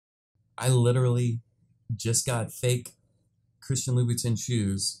I literally just got fake Christian Louboutin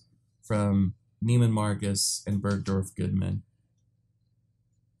shoes from Neiman Marcus and Bergdorf Goodman.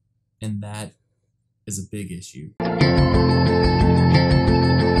 And that is a big issue.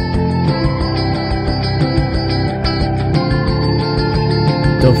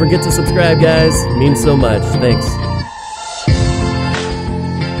 Don't forget to subscribe, guys. It means so much. Thanks.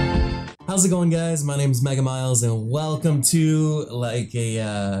 How's it going, guys? My name is Mega Miles, and welcome to like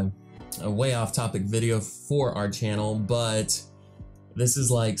a way off topic video for our channel, but this is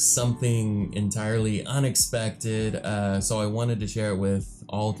like something entirely unexpected, so I wanted to share it with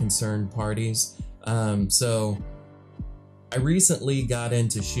all concerned parties. So I recently got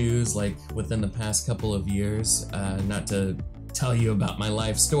into shoes like within the past couple of years, not to tell you about my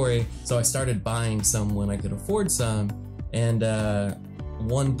life story, so I started buying some when I could afford some, and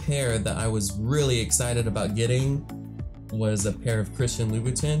one pair that I was really excited about getting was a pair of Christian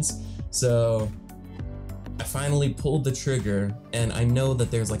Louboutins. So I finally pulled the trigger, and I know that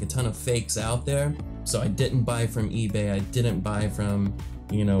there's like a ton of fakes out there, so I didn't buy from eBay, I didn't buy from,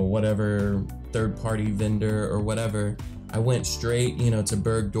 you know, whatever third-party vendor or whatever. I went straight, you know, to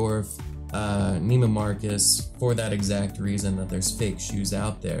Bergdorf, Neiman Marcus, for that exact reason that there's fake shoes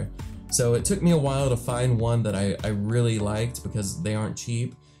out there. So it took me a while to find one that I really liked because they aren't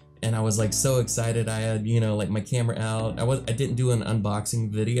cheap, and I was like so excited. I had, you know, like my camera out. I didn't do an unboxing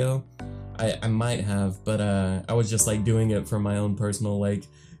video. I might have, but I was just like doing it for my own personal, like,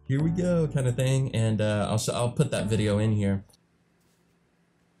 here we go kind of thing, and I'll put that video in here.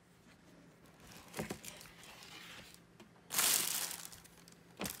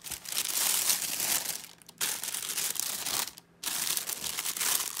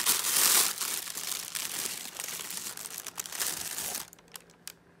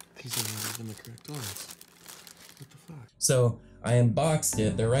 These are not even the correct ones. What the fuck? So I unboxed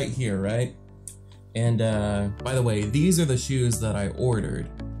it. They're right here, right? And by the way, these are the shoes that I ordered.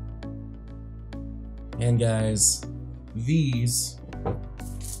 And guys, these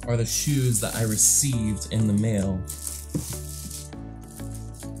are the shoes that I received in the mail.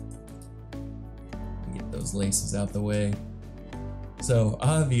 Get those laces out the way. So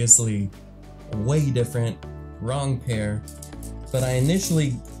obviously, way different, wrong pair. But I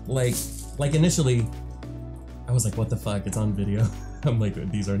initially, initially, I was like, what the fuck, it's on video. I'm like,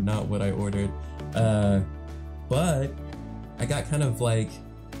 these are not what I ordered. But I got kind of like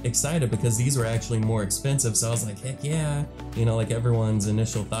excited because these were actually more expensive. So I was like, heck yeah, you know, like everyone's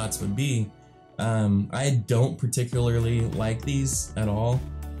initial thoughts would be. I don't particularly like these at all.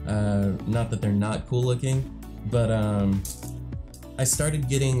 Not that they're not cool looking, but I started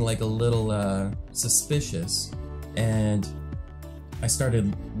getting like a little suspicious, and I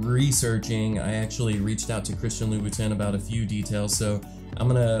started researching. I actually reached out to Christian Louboutin about a few details, so I'm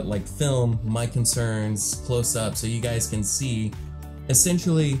gonna like film my concerns close up so you guys can see.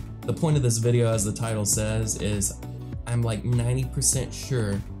 Essentially, the point of this video, as the title says, is I'm like 90%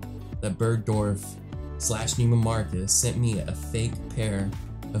 sure that Bergdorf / Neiman Marcus sent me a fake pair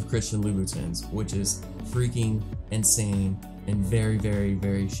of Christian Louboutins, which is freaking insane and very, very,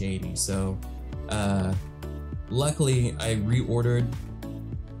 very shady. So, luckily, I reordered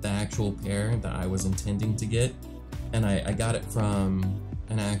the actual pair that I was intending to get, and I got it from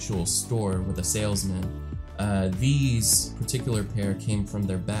an actual store with a salesman. These particular pair came from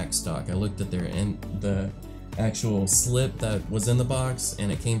their back stock. I looked at the actual slip that was in the box,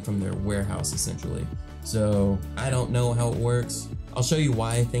 and it came from their warehouse essentially. So I don't know how it works. I'll show you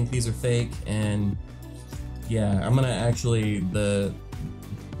why I think these are fake, and yeah, I'm gonna actually, the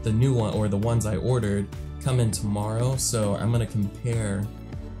new one, or the ones I ordered, come in tomorrow, so I'm gonna compare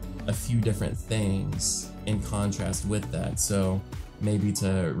a few different things in contrast with that, so maybe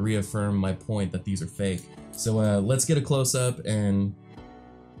to reaffirm my point that these are fake. So let's get a close-up, and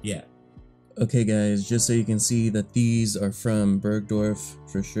yeah. Okay guys, just so you can see that these are from Bergdorf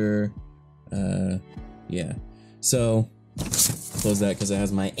for sure. Yeah, so close that because it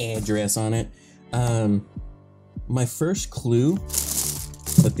has my address on it. My first clue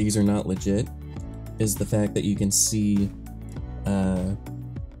that these are not legit is the fact that you can see the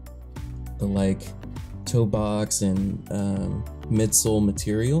like toe box and midsole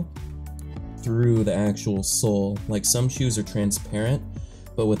material through the actual sole. Like, some shoes are transparent,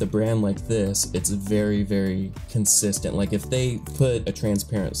 but with a brand like this, it's very, very consistent. Like, if they put a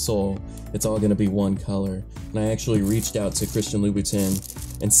transparent sole, it's all gonna be one color. And I actually reached out to Christian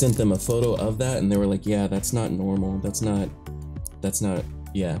Louboutin and sent them a photo of that, and they were like, yeah, that's not normal. That's not,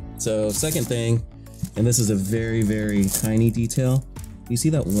 yeah. So second thing, and this is a very, very tiny detail. You see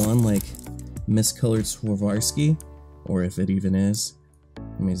that one like miscolored Swarovski, or if it even is,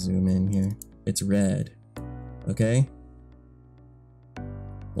 Let me zoom in here. It's red, okay?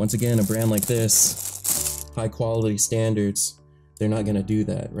 Once again, a brand like this, high quality standards, they're not gonna do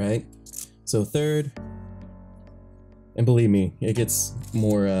that, right? So third, and believe me, it gets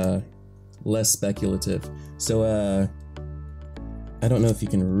more, less speculative. So, I don't know if you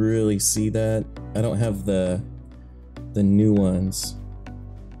can really see that. I don't have the new ones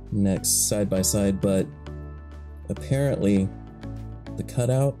next side by side, but apparently the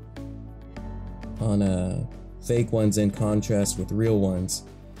cutout on fake ones in contrast with real ones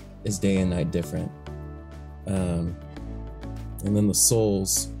is day and night different. And then the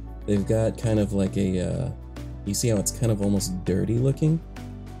soles, they've got kind of like a, you see how it's kind of almost dirty looking?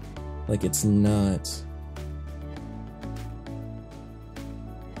 Like it's not,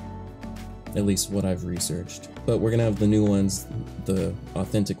 at least what I've researched. But we're gonna have the new ones, the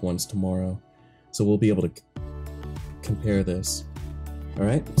authentic ones tomorrow. So we'll be able to compare this. All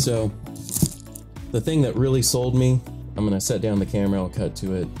right, so the thing that really sold me, I'm gonna set down the camera, I'll cut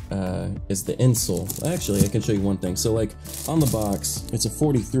to it, is the insole. Actually, I can show you one thing. So like on the box, it's a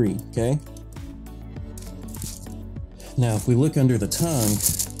 43, okay? Now, if we look under the tongue,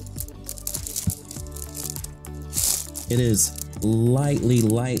 it is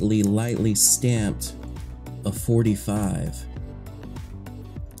lightly stamped a 45.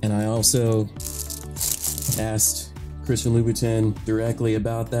 And I also asked Christian Louboutin directly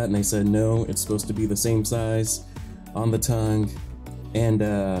about that, and they said no, it's supposed to be the same size on the tongue. And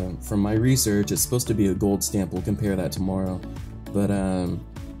from my research, it's supposed to be a gold stamp. We'll compare that tomorrow. But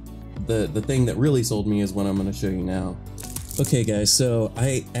the thing that really sold me is what I'm going to show you now. Okay guys, so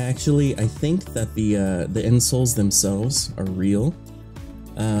I think that the insoles themselves are real,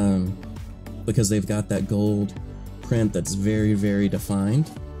 because they've got that gold print that's very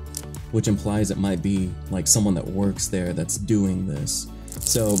defined, which implies it might be like someone that works there that's doing this.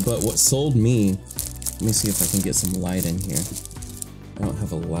 So, but what sold me, let me see if I can get some light in here. I don't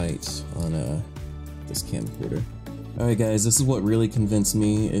have a light on this camcorder. Alright guys, this is what really convinced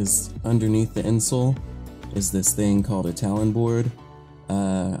me, is underneath the insole is this thing called a Talon board.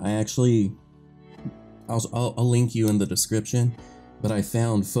 I'll link you in the description, but I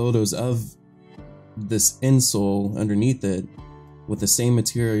found photos of this insole underneath it with the same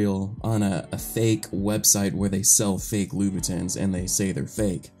material on a fake website where they sell fake Louboutins and they say they're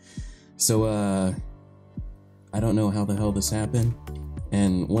fake. So I don't know how the hell this happened.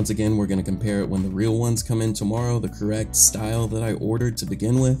 And once again, we're gonna compare it when the real ones come in tomorrow, the correct style that I ordered to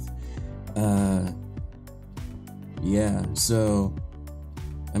begin with. Yeah, so,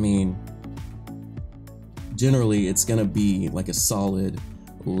 I mean, generally it's gonna be like a solid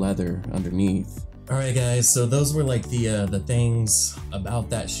leather underneath. Alright guys, so those were like the things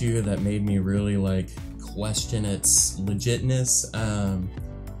about that shoe that made me really like question its legitness.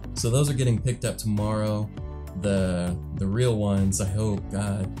 So those are getting picked up tomorrow. The real ones, I hope,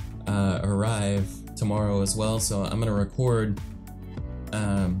 arrive tomorrow as well. So I'm gonna record,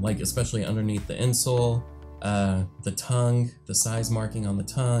 like especially underneath the insole, the tongue, the size marking on the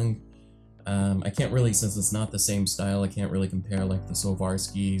tongue. I can't really, since it's not the same style, I can't really compare like the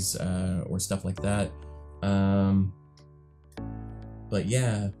Swarovskis or stuff like that. But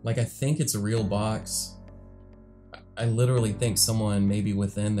yeah, like I think it's a real box. I literally think someone maybe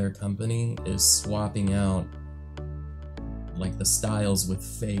within their company is swapping out like the styles with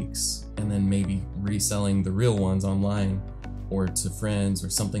fakes and then maybe reselling the real ones online or to friends or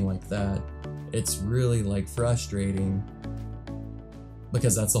something like that. It's really like frustrating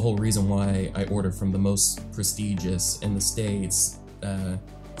because that's the whole reason why I order from the most prestigious in the States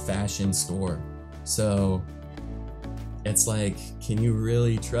fashion store. So it's like, can you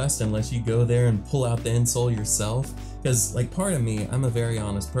really trust unless you go there and pull out the insole yourself? Because like part of me, I'm a very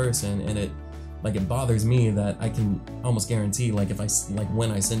honest person, and it bothers me that I can almost guarantee like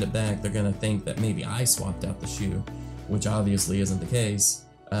when I send it back, they're gonna think that maybe I swapped out the shoe, which obviously isn't the case.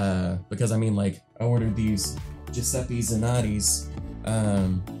 Because I mean, like, I ordered these Giuseppe Zanotti's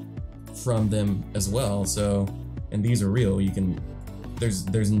from them as well, so, and these are real. You can,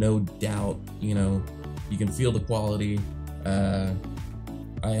 there's no doubt, you know, you can feel the quality. I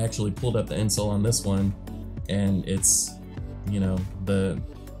actually pulled up the insole on this one, and it's, you know, the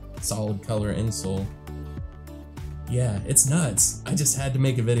solid color insole. Yeah, it's nuts. I just had to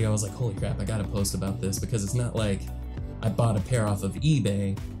make a video. I was like, holy crap, I gotta post about this, because it's not like I bought a pair off of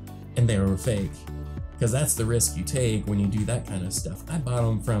eBay and they were fake, because that's the risk you take when you do that kind of stuff. I bought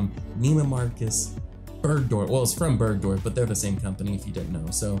them from Neiman Marcus Bergdorf. Well, it's from Bergdorf, but they're the same company if you didn't know.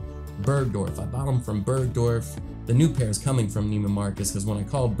 So Bergdorf, I bought them from Bergdorf. The new pair is coming from Neiman Marcus because when I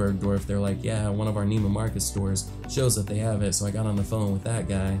called Bergdorf, they're like, yeah, one of our Neiman Marcus stores shows that they have it. So I got on the phone with that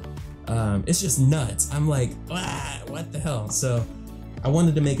guy. It's just nuts. I'm like, what the hell? So I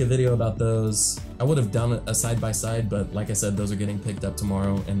wanted to make a video about those. I would have done a side-by-side, but like I said, those are getting picked up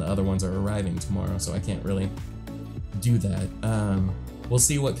tomorrow and the other ones are arriving tomorrow, so I can't really do that. We'll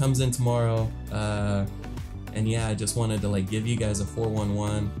see what comes in tomorrow. And yeah, I just wanted to like give you guys a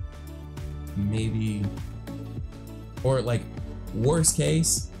 411, maybe, or like worst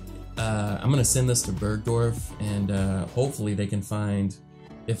case, I'm gonna send this to Bergdorf and hopefully they can find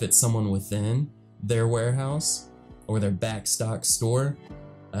if it's someone within their warehouse or their back stock store.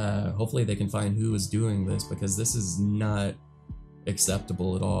 Hopefully they can find who is doing this because this is not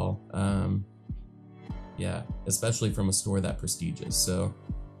acceptable at all. Yeah, especially from a store that prestigious. So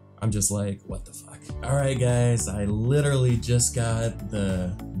I'm just like, what the fuck? All right, guys, I literally just got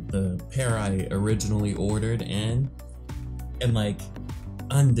the pair I originally ordered in, and like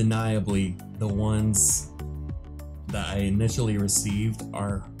undeniably the ones that I initially received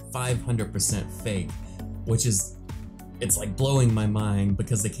are 500% fake, which is, it's like blowing my mind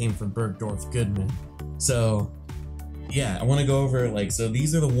because they came from Bergdorf Goodman. So yeah, I want to go over like, so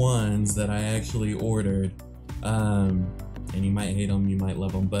these are the ones that I actually ordered. And you might hate them, you might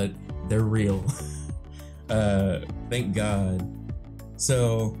love them, but they're real. Thank God.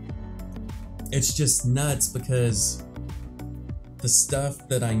 So it's just nuts because the stuff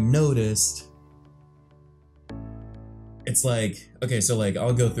that I noticed, it's like, okay, so like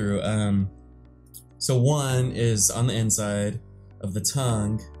I'll go through. So one is on the inside of the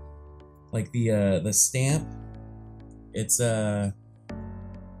tongue, like the stamp. It's done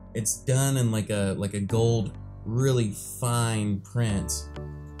in like a gold, really fine print.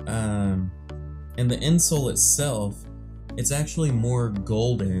 And the insole itself, it's actually more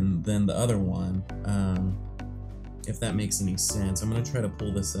golden than the other one. If that makes any sense. I'm gonna try to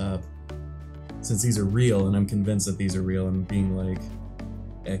pull this up since these are real, and I'm convinced that these are real. I'm being like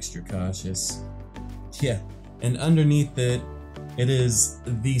extra cautious. Yeah, and underneath it, it is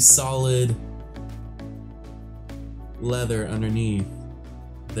the solid leather underneath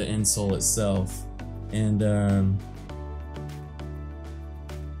the insole itself, and the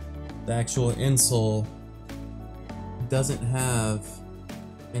actual insole doesn't have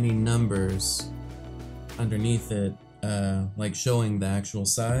any numbers underneath it, like showing the actual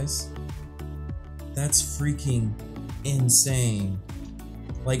size. That's freaking insane.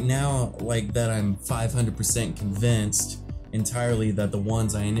 Like now, like that I'm 500% convinced entirely that the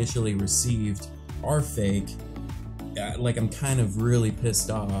ones I initially received are fake. Like I'm kind of really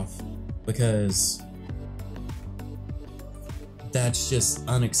pissed off because that's just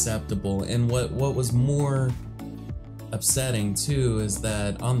unacceptable. And what was more upsetting too is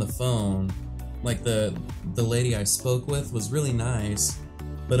that on the phone, like the lady I spoke with was really nice,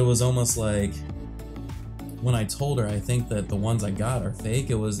 but it was almost like when I told her I think that the ones I got are fake,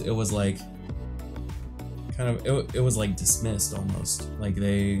 it was like kind of, it was like dismissed almost, like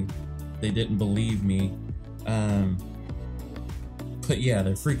they didn't believe me. But yeah,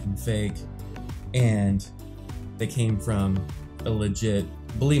 they're freaking fake, and they came from a legit,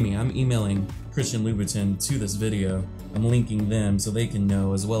 believe me, I'm emailing Christian Louboutin to this video. I'm linking them so they can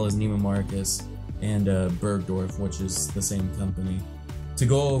know, as well as Neiman Marcus and Bergdorf, which is the same company. To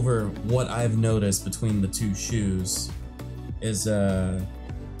go over what I've noticed between the two shoes is,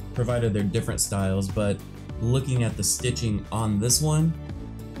 provided they're different styles, but looking at the stitching on this one,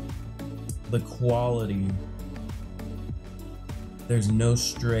 the quality, there's no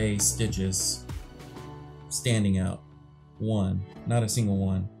stray stitches standing out. One, not a single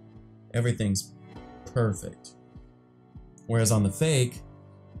one. Everything's perfect. Whereas on the fake,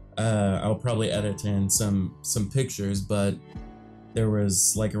 I'll probably edit in some pictures, but there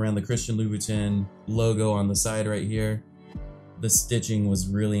was like around the Christian Louboutin logo on the side right here, the stitching was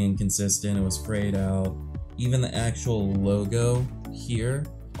really inconsistent. It was frayed out. Even the actual logo here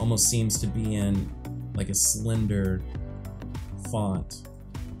almost seems to be in like a slender font,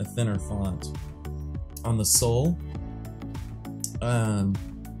 a thinner font. On the sole,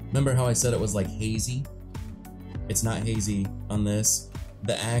 remember how I said it was like hazy? It's not hazy on this.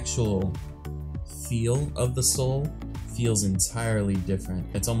 The actual feel of the sole feels entirely different.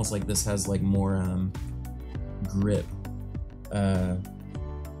 It's almost like this has like more grip.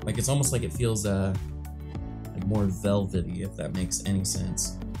 Like it's almost like it feels like more velvety, if that makes any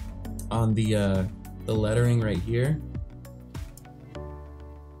sense. On the lettering right here,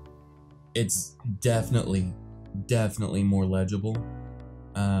 it's definitely more legible.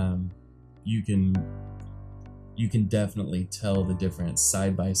 You can you can definitely tell the difference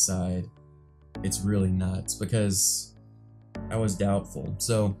side by side. It's really nuts because I was doubtful.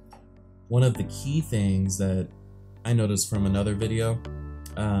 So one of the key things that I noticed from another video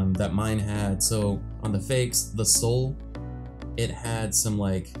that mine had, so on the fakes, the sole, it had some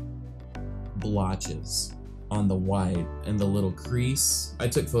like blotches on the white and the little crease. I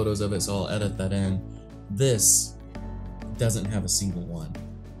took photos of it, so I'll edit that in. This doesn't have a single one.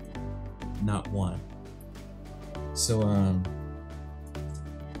 Not one. So,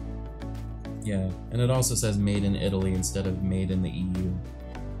 yeah, and it also says made in Italy instead of made in the EU.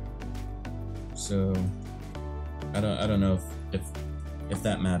 So, I don't know if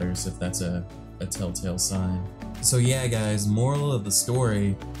that matters, if that's a telltale sign. So yeah, guys, moral of the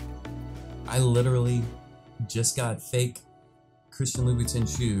story, I literally just got fake Christian Louboutin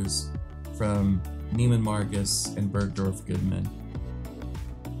shoes from Neiman Marcus and Bergdorf Goodman.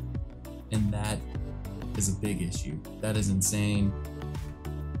 And that is a big issue. That is insane.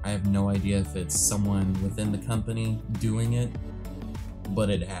 I have no idea if it's someone within the company doing it, but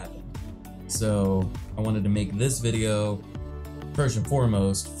it happened. So I wanted to make this video first and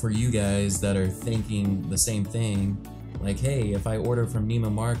foremost for you guys that are thinking the same thing. Like, hey, if I order from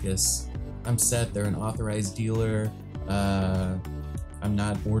Neiman Marcus, I'm set, they're an authorized dealer, I'm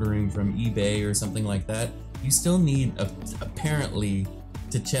not ordering from eBay or something like that. You still need, apparently,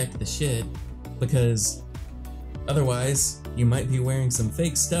 to check the shit, because otherwise you might be wearing some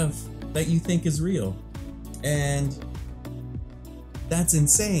fake stuff that you think is real. And that's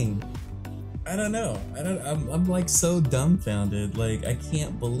insane. I don't know. I'm like so dumbfounded. Like, I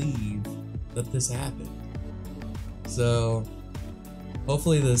can't believe that this happened. So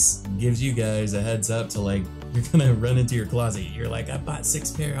hopefully this gives you guys a heads up to, like, you're gonna run into your closet. You're like, I bought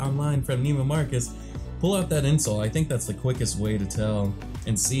 6 pair online from Neiman Marcus. Pull out that insole. I think that's the quickest way to tell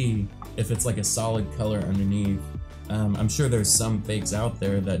and see if it's like a solid color underneath. I'm sure there's some fakes out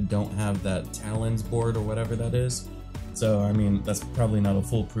there that don't have that talons board or whatever that is. So, I mean, that's probably not a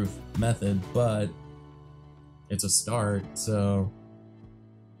foolproof method, but it's a start. So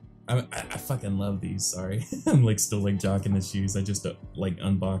I fucking love these, sorry. I'm like still like jocking the shoes. I just like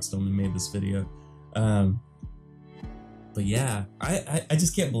unboxed them and made this video. But yeah, I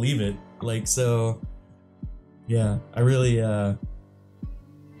just can't believe it. Like, so yeah, I really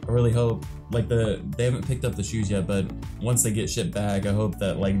hope, like, they haven't picked up the shoes yet, but once they get shipped back, I hope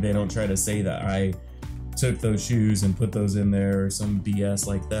that, like, they don't try to say that I took those shoes and put those in there or some BS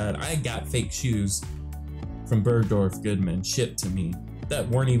like that. I got fake shoes from Bergdorf Goodman shipped to me that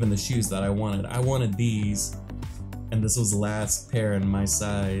weren't even the shoes that I wanted. I wanted these, and this was the last pair in my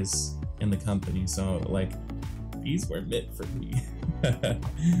size in the company, so like these were meant for me.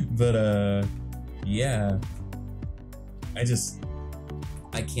 But yeah,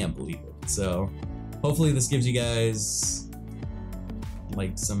 I can't believe it. So hopefully this gives you guys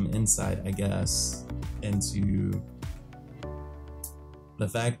like some insight, I guess, into the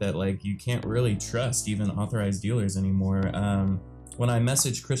fact that, like, you can't really trust even authorized dealers anymore. When I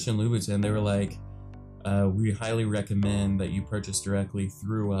messaged Christian Louboutin, they were like, we highly recommend that you purchase directly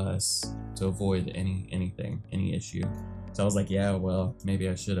through us to avoid any issue. So I was like, yeah, well, maybe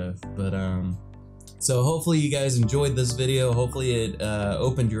I should have. But so hopefully you guys enjoyed this video. Hopefully it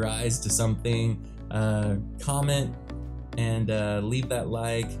opened your eyes to something. Comment and leave that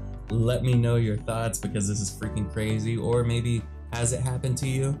like. Let me know your thoughts, because this is freaking crazy. Or maybe, has it happened to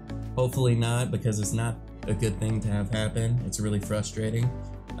you? Hopefully not, because it's not a good thing to have happen. It's really frustrating.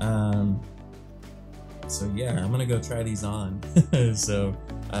 So yeah, I'm gonna go try these on. So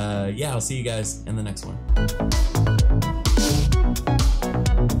yeah, I'll see you guys in the next one.